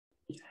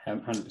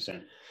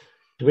100%.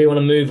 Do we want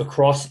to move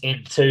across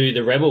into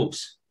the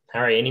Rebels?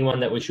 Harry, anyone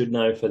that we should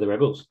know for the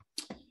Rebels?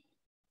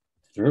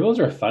 The Rebels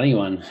are a funny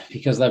one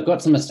because they've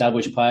got some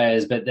established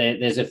players, but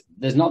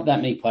there's not that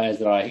many players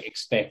that I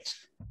expect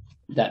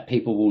that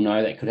people will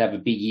know that could have a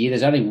big year.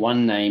 There's only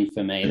one name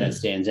for me that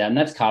stands out, and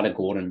that's Carter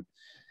Gordon.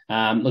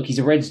 Look, he's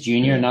a Reds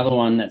junior, another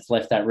one that's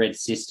left that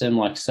Reds system.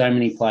 Like so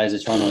many players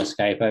are trying to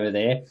escape over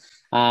there.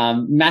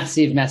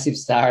 Massive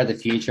star of the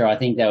future. I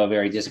think they were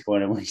very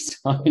disappointed when he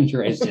signed.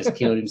 Reds just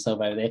killed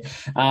himself over there.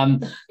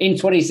 In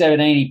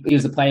 2017, he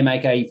was a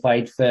playmaker. He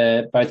played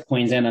for both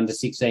Queensland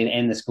under-16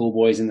 and the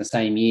schoolboys in the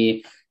same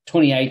year.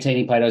 2018,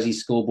 he played Aussie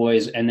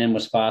schoolboys and then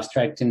was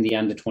fast-tracked in the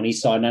under-20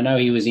 side. And I know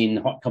he was in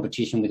hot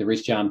competition with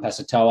Richard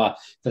Pasatoa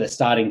for the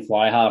starting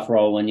fly-half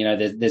role. And,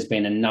 there's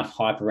been enough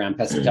hype around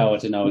Pasatoa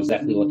to know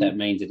exactly what that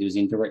means, that he was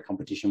in direct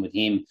competition with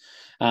him.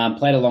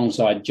 Played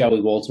alongside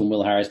Joey Walton,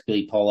 Will Harris,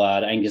 Billy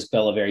Pollard, Angus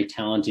Bell, a very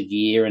talented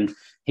year. And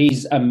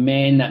he's a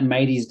man that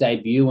made his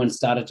debut and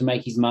started to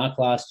make his mark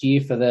last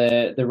year for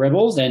the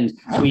Rebels. And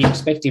we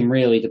expect him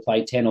really to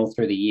play 10 all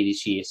through the year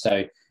this year.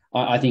 So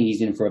I think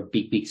he's in for a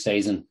big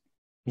season.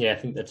 Yeah, I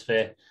think that's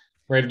fair.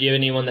 Rev, do you have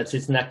anyone that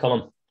sits in that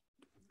column?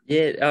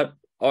 Yeah,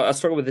 I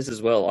struggle with this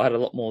as well. I had a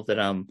lot more that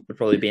would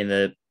probably be in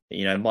the,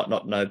 might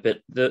not know, but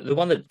the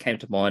one that came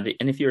to mind,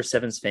 and if you're a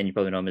Sevens fan, you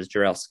probably know him, is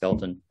Jarrell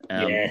Skelton.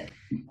 Yeah.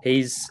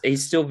 He's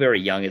still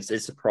very young. It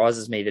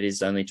surprises me that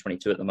he's only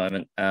 22 at the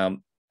moment. And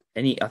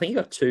I think he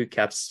got 2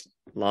 caps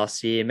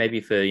last year,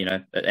 maybe for,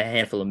 a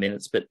handful of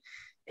minutes, but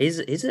he's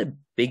a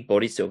big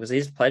body still because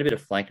he's played a bit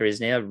of flanker. He's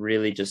now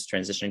really just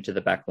transitioning to the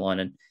back line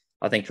and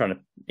I think trying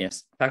to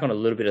pack on a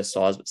little bit of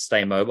size but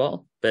stay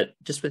mobile. But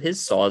just with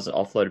his size,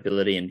 offload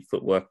ability and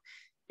footwork,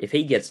 if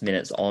he gets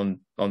minutes,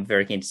 I'm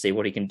very keen to see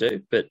what he can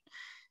do. But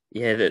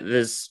yeah,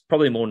 there's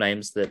probably more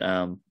names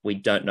that we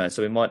don't know,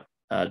 so we might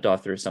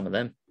dive through some of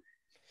them.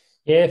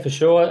 Yeah, for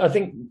sure. I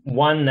think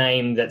one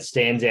name that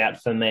stands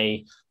out for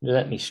me,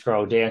 let me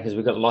scroll down because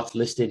we've got lots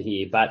listed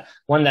here, but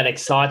one that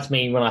excites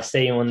me when I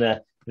see him on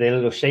the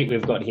little sheet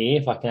we've got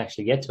here, if I can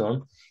actually get to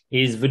him,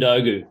 is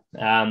Vidogu.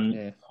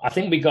 I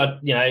think we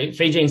got,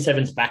 Fijian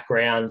Sevens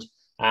background,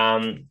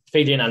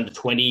 Fijian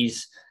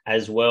under-20s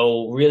as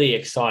well. Really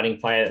exciting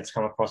player that's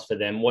come across for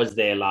them, was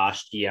there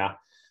last year.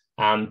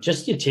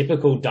 Just your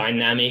typical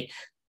dynamic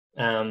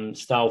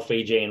style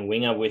Fijian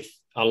winger with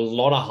a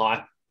lot of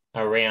hype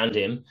around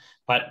him.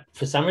 But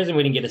for some reason,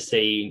 we didn't get to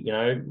see,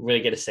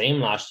 really get to see him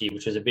last year,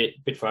 which was a bit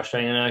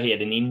frustrating. I know he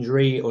had an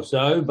injury or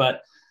so,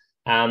 but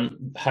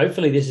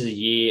hopefully this is a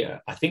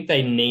year. I think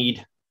they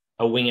need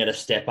a winger to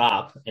step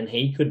up, and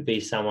he could be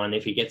someone,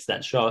 if he gets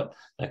that shot,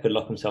 that could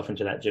lock himself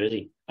into that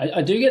jersey.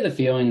 I do get the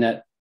feeling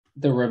that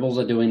the Rebels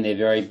are doing their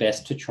very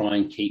best to try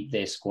and keep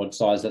their squad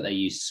size that they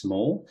use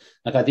small.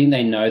 Like, I think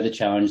they know the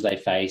challenge they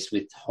face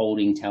with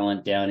holding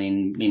talent down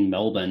in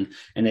Melbourne,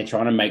 and they're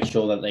trying to make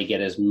sure that they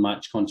get as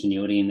much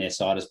continuity in their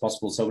side as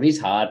possible. So it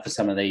is hard for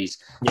some of these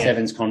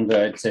Sevens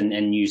converts and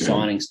new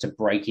signings to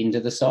break into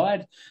the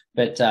side,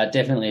 but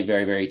definitely a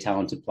very, very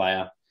talented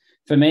player.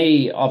 For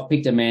me, I've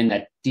picked a man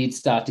that did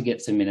start to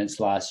get some minutes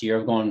last year.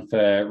 I've gone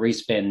for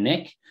Reece Van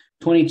Neck,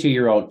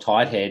 22-year-old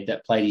tight head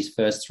that played his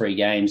first 3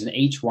 games, and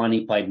each one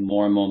he played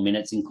more and more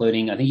minutes,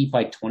 including, I think he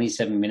played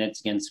 27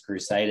 minutes against the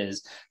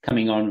Crusaders,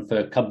 coming on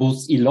for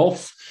Caboose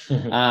Ilof.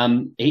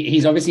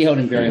 He's obviously held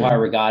in very high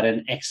regard,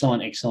 an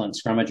excellent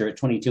scrummager at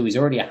 22. He's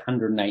already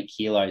 108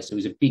 kilos, so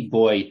he's a big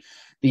boy.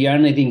 The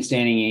only thing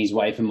standing in his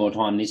way for more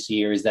time this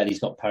year is that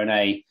he's got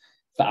Pone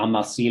for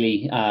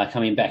Amasili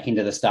coming back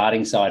into the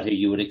starting side, who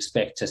you would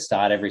expect to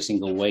start every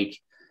single week.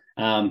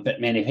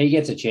 But, man, if he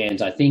gets a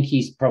chance, I think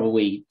he's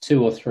probably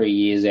 2 or 3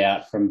 years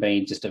out from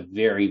being just a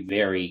very,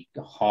 very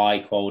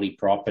high-quality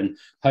prop, and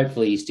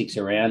hopefully he sticks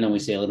around and we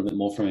see a little bit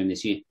more from him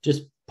this year.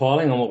 Just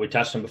piling on what we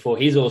touched on before,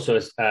 he's also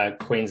a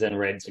Queensland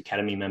Reds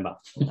Academy member,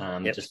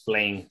 just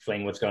fleeing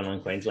what's going on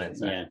in Queensland.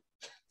 So. Yeah.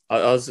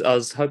 I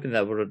was hoping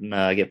that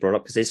wouldn't get brought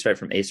up because he's straight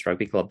from East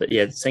Rugby Club. But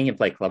yeah, seeing him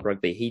play club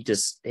rugby, he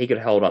could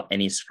hold up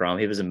any scrum.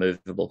 He was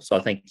immovable. So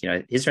I think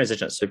his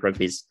transition at Super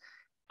Rugby is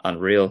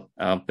unreal.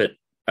 But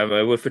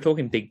if we're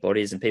talking big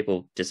bodies and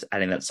people just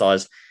adding that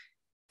size,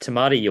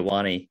 Tamati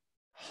Ioane,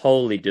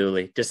 holy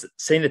dooly! Just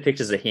seeing the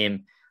pictures of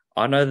him,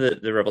 I know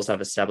that the Rebels have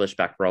established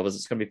back rollers.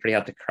 It's going to be pretty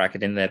hard to crack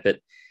it in there. But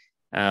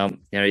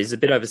he's a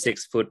bit over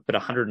 6 foot, but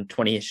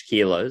 120-ish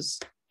kilos,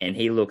 and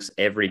he looks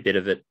every bit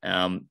of it.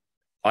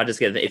 I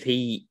just get that if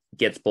he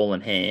gets ball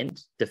in hand,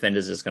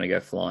 defenders are just going to go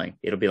flying.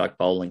 It'll be like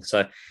bowling.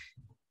 So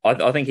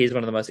I think he's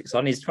one of the most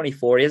exciting. He's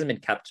 24. He hasn't been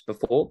capped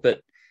before,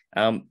 but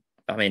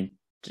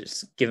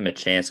just give him a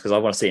chance because I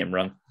want to see him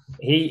run.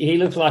 He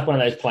looks like one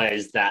of those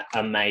players that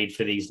are made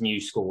for these new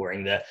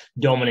scoring, the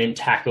dominant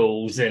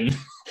tackles and,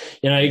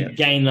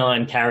 gain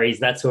line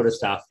carries, that sort of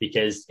stuff,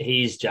 because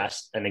he's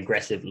just an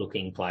aggressive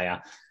looking player.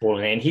 Ball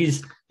in hand.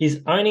 He's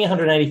only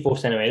 184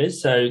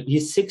 centimeters, so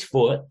he's 6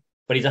 foot,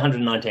 but he's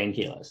 119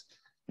 kilos.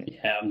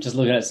 Yeah, I'm just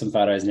looking at some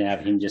photos now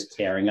of him just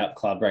tearing up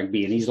club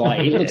rugby, and he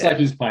looks like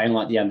he's playing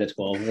like the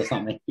under-12s or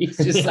something. He's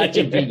just such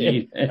a big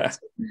unit.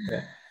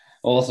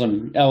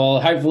 Awesome. Oh,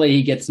 well, hopefully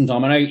he gets some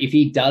time. I know if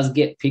he does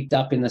get picked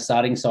up in the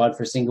starting side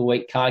for a single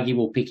week, Cargie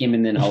will pick him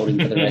and then hold him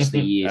for the rest of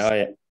the year. Oh,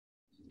 yeah.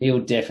 He'll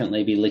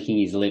definitely be licking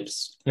his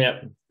lips.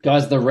 Yeah.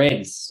 Guys, the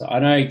Reds. I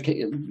know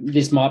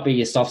this might be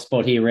your soft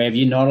spot here, Rev.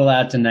 You're not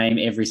allowed to name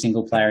every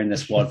single player in the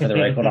squad for the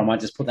record. I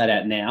might just put that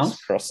out now.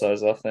 Just cross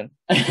those off then.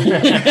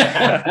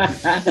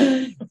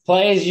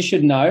 Players you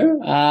should know.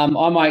 I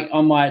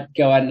might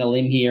go out on a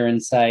limb here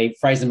and say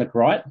Fraser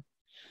McWright.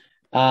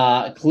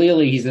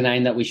 Clearly, he's the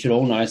name that we should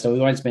all know, so we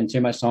won't spend too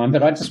much time.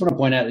 But I just want to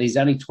point out that he's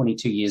only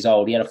 22 years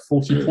old. He had a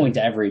 40-point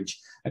average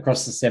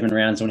across the 7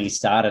 rounds when he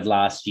started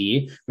last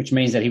year, which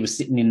means that he was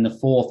sitting in the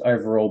 4th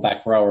overall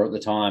back rower at the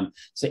time.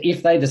 So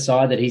if they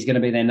decide that he's going to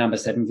be their number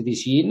 7 for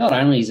this year, not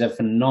only is he a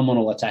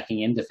phenomenal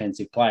attacking and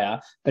defensive player,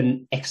 but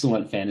an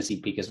excellent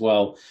fantasy pick as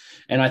well.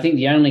 And I think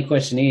the only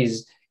question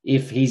is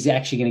if he's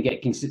actually going to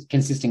get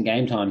consistent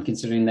game time,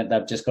 considering that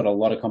they've just got a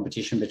lot of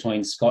competition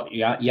between Scott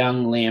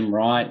Young, Liam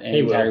Wright,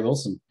 and Gary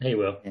Wilson. He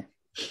will. Yeah.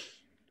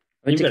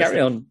 I mean, to carry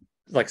on,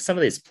 like some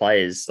of these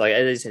players, like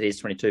as I said, he's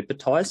 22, but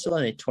Ty's still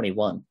only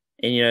 21.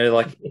 And, you know,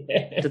 like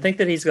to think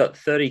that he's got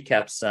 30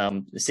 caps,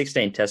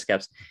 16 test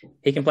caps,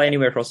 he can play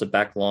anywhere across the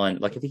back line.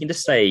 Like if he can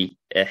just stay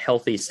a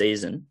healthy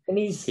season. And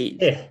he's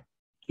been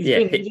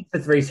injured for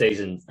 3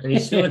 seasons and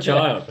he's still a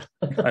child.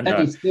 I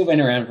know. He's still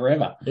been around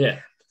forever. Yeah.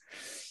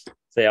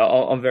 So yeah,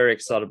 I'm very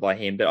excited by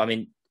him. But I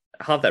mean,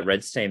 half that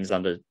Reds team is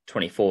under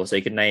 24, so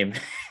you could name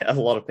a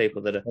lot of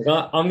people that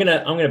are. I'm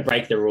gonna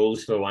break the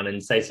rules for one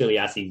and say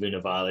Suliasi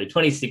Vunivalu,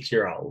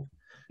 26-year-old.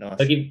 Nice.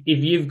 Like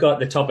if you've got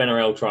the top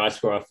NRL try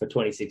scorer for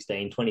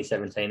 2016,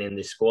 2017 in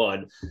this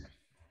squad,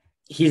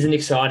 he's an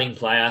exciting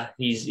player.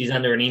 He's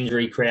under an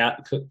injury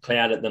cloud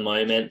at the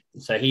moment,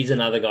 so he's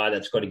another guy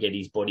that's got to get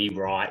his body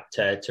right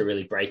to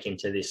really break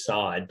into this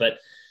side. But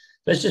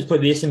let's just put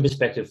this in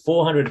perspective: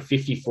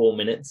 454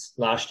 minutes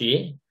last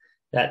year.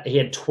 That he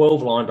had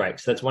 12 line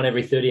breaks. That's one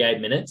every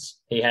 38 minutes.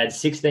 He had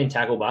 16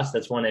 tackle busts.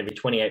 That's one every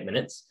 28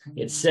 minutes.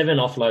 He had 7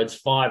 offloads,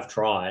 5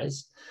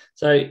 tries.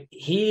 So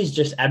he is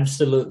just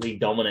absolutely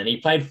dominant. He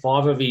played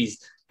 5 of his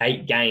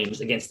 8 games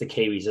against the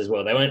Kiwis as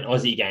well. They weren't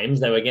Aussie games.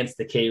 They were against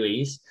the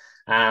Kiwis.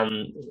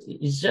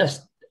 He's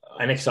just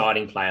an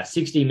exciting player.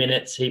 60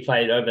 minutes. He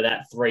played over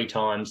that 3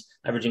 times,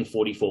 averaging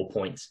 44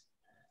 points.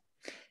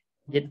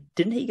 Yeah,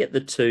 didn't he get the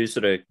 2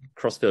 sort of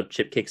crossfield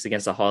chip kicks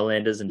against the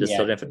Highlanders and just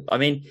sort of? I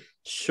mean,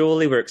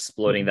 surely we're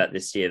exploiting that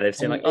this year. They've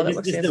seen like, that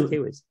looks against the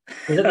Kiwis.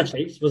 Was that the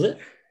Chiefs? Was it?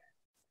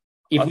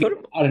 I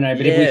don't know,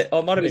 but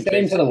if we get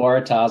into the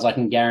Waratahs, I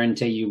can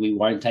guarantee you we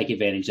won't take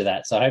advantage of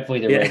that. So hopefully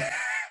the Reds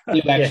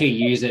do actually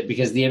use it,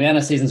 because the amount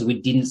of seasons we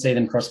didn't see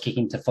them cross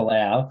kicking to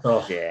Folau.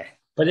 Oh yeah.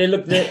 But then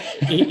look,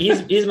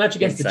 his match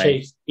against the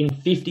Chiefs, in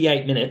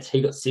 58 minutes,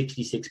 he got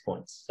 66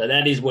 points. So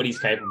that is what he's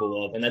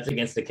capable of, and that's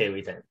against the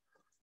Kiwi team.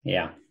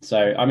 Yeah.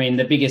 So, I mean,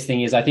 the biggest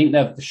thing is I think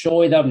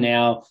they've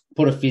now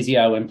put a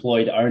physio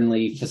employed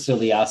only for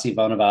Suliasi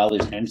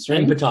Vunivalu's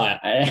hamstring. And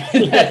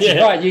Pattaya.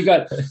 That's right.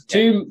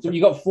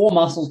 You got 4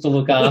 muscles to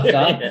look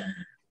after.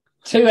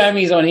 2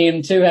 hammies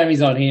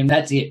on him.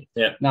 That's it.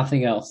 Yeah.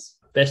 Nothing else.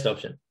 Best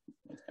option.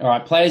 All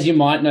right. Players you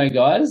might know,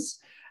 guys.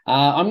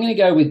 I'm going to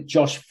go with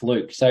Josh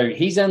Fluke. So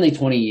he's only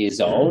 20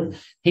 years old.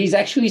 He's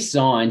actually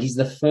signed. He's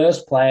the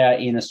first player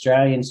in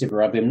Australian Super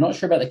Rugby. I'm not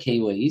sure about the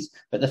Kiwis,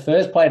 but the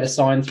first player to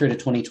sign through to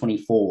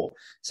 2024.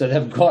 So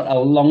they've got a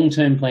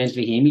long-term plans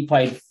for him. He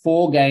played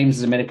 4 games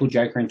as a medical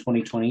joker in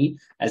 2020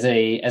 as an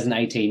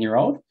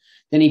 18-year-old.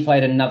 Then he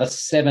played another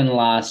 7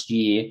 last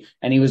year,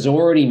 and he was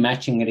already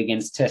matching it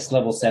against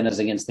test-level centres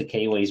against the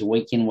Kiwis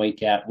week in,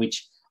 week out,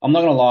 which I'm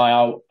not going to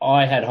lie,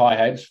 I had high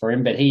hopes for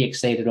him, but he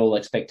exceeded all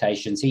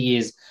expectations. He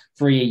is,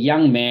 for a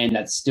young man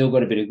that's still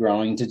got a bit of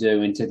growing to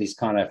do into this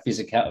kind of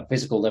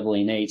physical level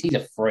he needs, he's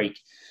a freak.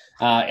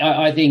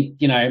 I think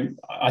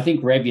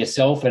Rev,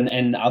 yourself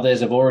and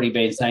others have already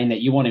been saying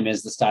that you want him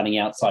as the starting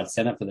outside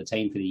centre for the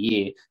team for the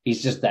year.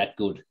 He's just that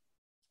good.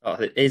 Oh,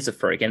 he's a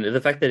freak. And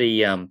the fact that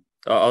he, I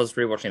was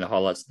rewatching the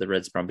highlights of the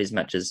Reds Brumbies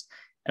matches,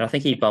 and I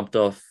think he bumped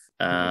off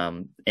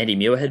Andy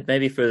Muirhead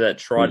maybe for that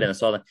try down the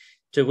sideline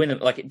to win them.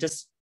 Like, it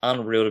just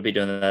unreal to be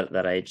doing that at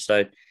that age.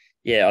 So,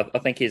 yeah, I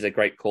think he's a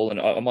great call. And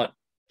I might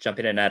jump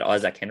in and add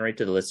Isaac Henry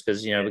to the list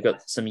because, we've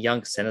got some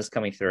young centres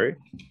coming through.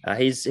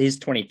 He's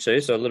 22,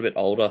 so a little bit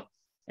older,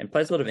 and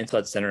plays a lot of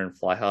inside centre and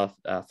fly half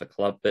for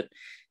club. But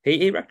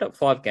he racked up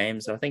 5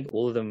 games, I think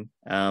all of them,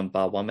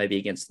 bar one, maybe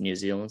against the New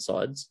Zealand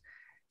sides.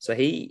 So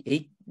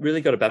he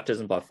really got a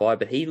baptism by fire,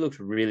 but he looked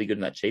really good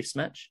in that Chiefs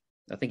match.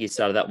 I think he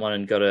started that one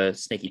and got a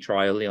sneaky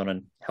try early on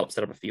and helped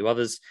set up a few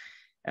others.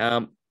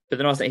 But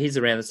the nice thing, he's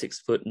around the 6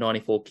 foot,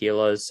 94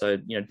 kilos, so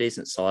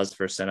decent size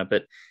for a centre.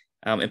 But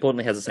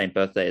importantly, has the same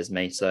birthday as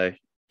me, so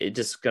it's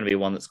just going to be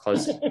one that's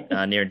close,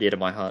 near and dear to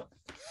my heart.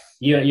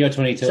 You're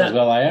 22 as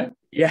well, are you?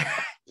 Yeah.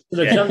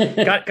 Look,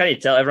 can't you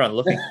tell everyone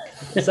looking?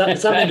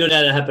 Something good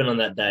had to happen on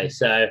that day.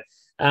 So,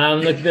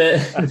 look,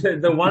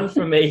 the one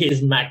for me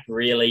is Mac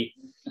Greeley.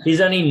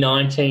 He's only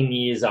 19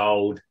 years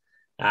old.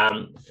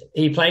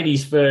 He played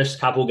his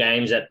first couple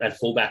games at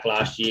fullback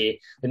last year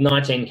with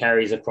 19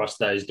 carries across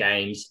those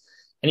games.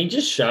 And he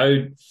just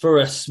showed, for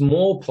a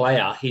small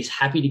player, he's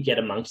happy to get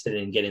amongst it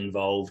and get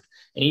involved.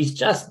 And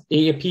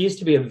he appears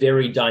to be a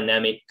very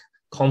dynamic,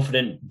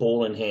 confident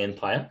ball in hand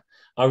player.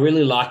 I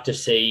really like to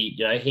see,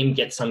 him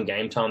get some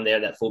game time there,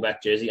 that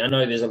fullback jersey. I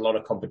know there's a lot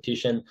of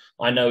competition.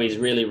 I know he's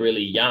really,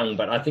 really young,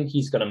 but I think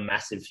he's got a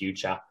massive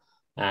future.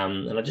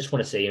 And I just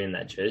want to see him in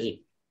that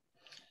jersey.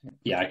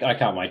 Yeah, I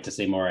can't wait to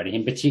see more out of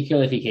him,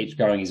 particularly if he keeps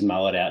growing his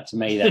mullet out. To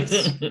me,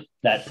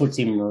 that puts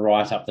him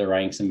right up the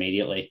ranks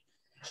immediately.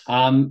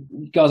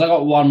 Guys, I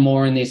got one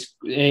more in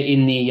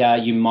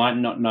the you might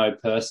not know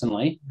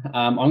personally.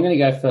 I'm going to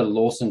go for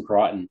Lawson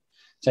Crichton.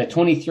 So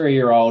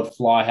 23-year-old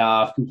fly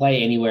half, can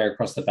play anywhere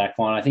across the back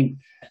line. I think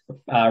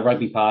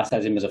Rugby Pass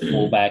has him as a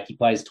fullback. He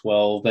plays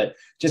 12, but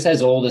just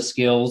has all the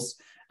skills.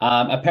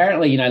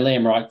 Apparently,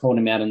 Liam Wright called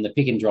him out in the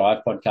Pick and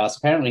Drive podcast.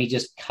 Apparently, he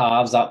just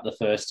carves up the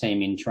first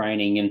team in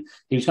training, and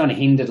he was kind of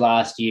hindered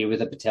last year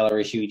with a patella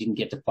issue. He didn't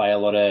get to play a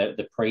lot of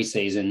the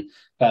preseason,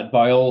 but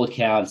by all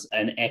accounts,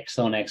 an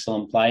excellent,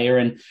 excellent player.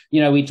 And,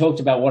 we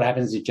talked about what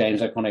happens if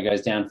James O'Connor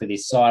goes down for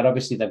this side.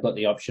 Obviously, they've got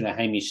the option of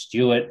Hamish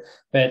Stewart,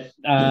 but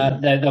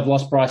they've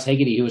lost Bryce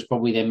Hegarty, who was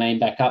probably their main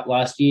backup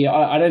last year.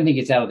 I don't think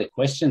it's out of the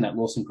question that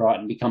Lawson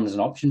Crichton becomes an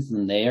option for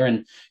them there,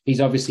 and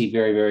he's obviously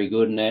very, very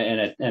good and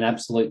an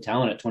absolute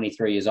talent at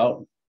 23 years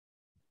old.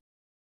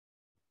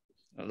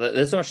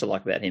 There's so much to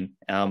like about him.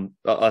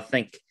 I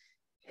think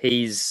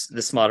he's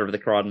the smarter of the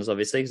Crichtons,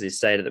 obviously, because he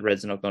stayed at the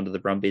Reds and not gone to the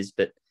Brumbies.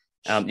 But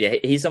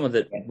he's someone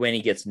that when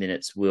he gets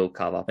minutes will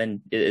carve up.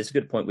 And it's a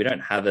good point. We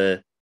don't have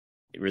a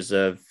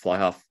reserve fly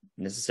half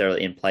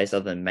necessarily in place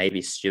other than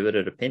maybe Stewart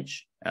at a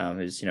pinch,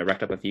 who's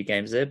racked up a few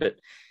games there. But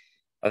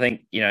I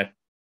think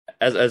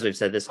as we've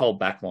said, this whole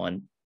back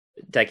line,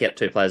 take out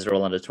two players, they're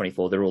all under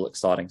 24. They're all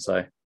exciting.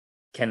 So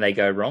can they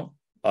go wrong?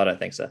 I don't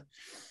think so.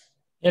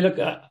 Yeah, look,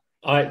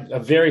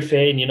 I'm very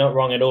fair, and you're not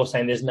wrong at all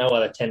saying there's no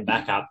other 10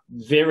 backup.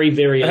 Very,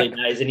 very early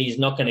days, and he's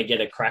not going to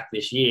get a crack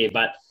this year.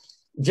 But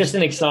just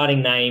an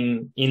exciting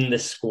name in the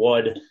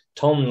squad.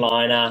 Tom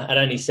Liner, at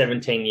only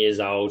 17 years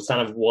old, son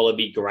of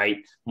Wallaby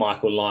great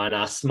Michael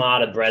Liner,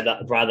 smarter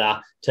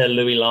brother to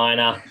Louis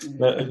Liner,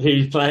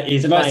 who's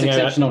the most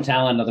exceptional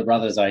talent of the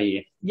brothers, I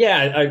hear.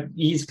 Yeah,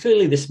 he's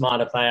clearly the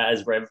smarter player,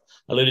 as Rev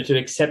alluded to,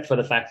 except for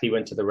the fact he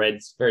went to the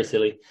Reds. Very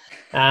silly.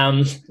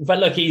 But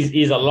look,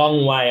 he's a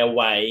long way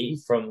away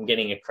from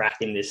getting a crack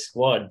in this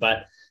squad.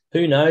 But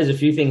who knows? A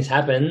few things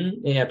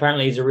happen. Yeah,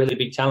 apparently he's a really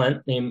big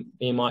talent.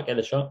 He might get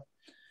a shot.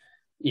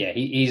 Yeah,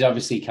 he's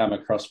obviously come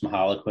across from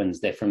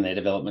Harlequins there from their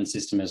development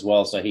system as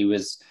well. So he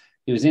was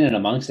in and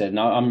amongst it. And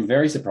I'm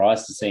very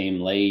surprised to see him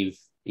leave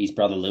his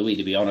brother Louis,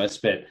 to be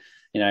honest. But,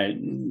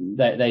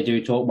 they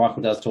do talk,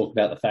 Michael does talk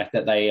about the fact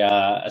that they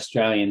are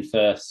Australian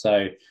first.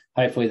 So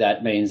hopefully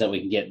that means that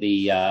we can get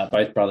the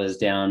both brothers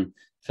down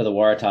for the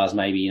Waratahs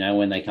maybe,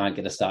 when they can't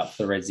get a start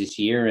for the Reds this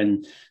year,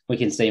 and we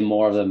can see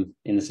more of them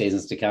in the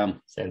seasons to come.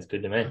 Sounds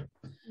good to me.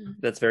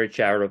 That's very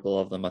charitable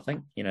of them, I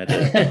think,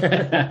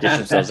 to dish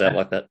themselves out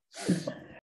like that.